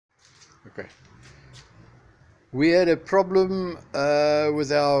Okay. We had a problem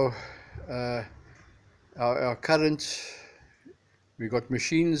with our current. We got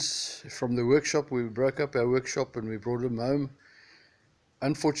machines from the workshop. We broke up our workshop and we brought them home.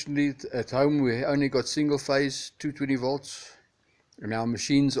 Unfortunately, at home we only got single phase 220 volts, and our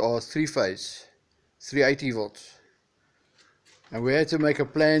machines are three phase 380 volts. And we had to make a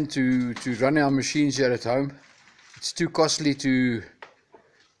plan to run our machines here at home. It's too costly to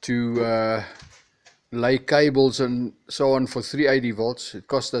lay cables and so on for 380 volts. It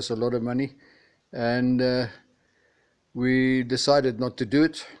cost us a lot of money, and we decided not to do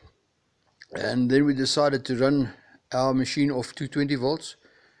it. And then we decided to run our machine off 220 volts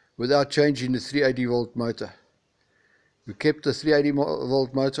without changing the 380 volt motor. We kept the 380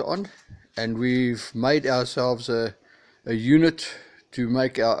 volt motor on, and we've made ourselves a unit to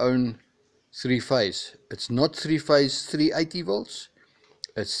make our own three phase. It's not three phase 380 volts,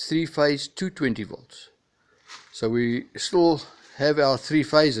 it's three phase 220 volts. So we still have our three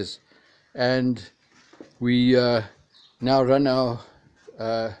phases, and we now run our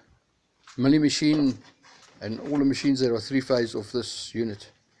milli machine and all the machines that are three phase of this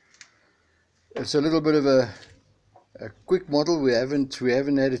unit. It's a little bit of a quick model. We haven't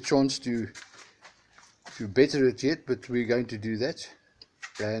had a chance to better it yet, but we're going to do that,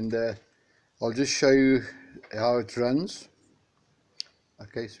 and I'll just show you how it runs.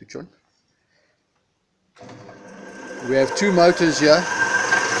 Okay, switch on. We have two motors here.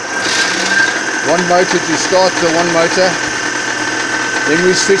 One motor to start the one motor, then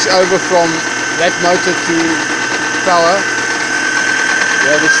we switch over from that motor to power.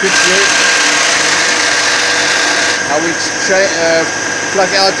 We have a switch there. Now we plug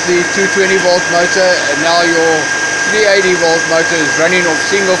out the 220 volt motor, and now your 380 volt motor is running off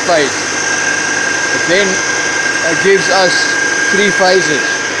single phase. But then it gives us three phases.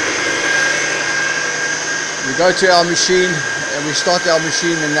 We go to our machine and we start our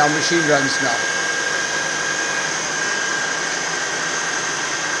machine, and our machine runs now.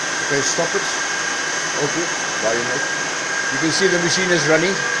 Okay, stop it. Okay, you can see the machine is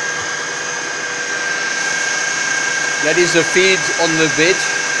running. That is the feed on the bed,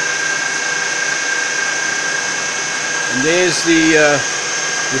 and there's the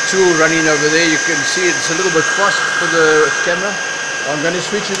tool running over there. You can see it's a little bit fast for the camera. I'm going to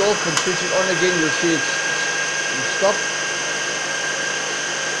switch it off and switch it on again. You'll see it's stop,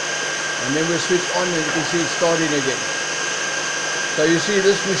 and then we'll switch on and you can see it starting again. So you see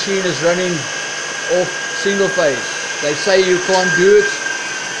this machine is running off single phase. They say you can't do it,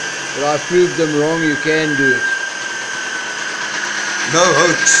 but I've proved them wrong. You can do it. No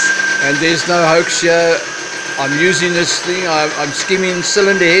hoax. And there's no hoax here. I'm using this thing, I'm skimming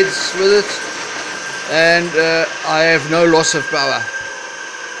cylinder heads with it, and I have no loss of power.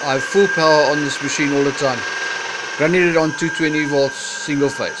 I have full power on this machine all the time. Running it on 220 volts single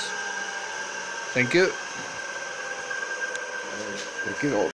phase. Thank you.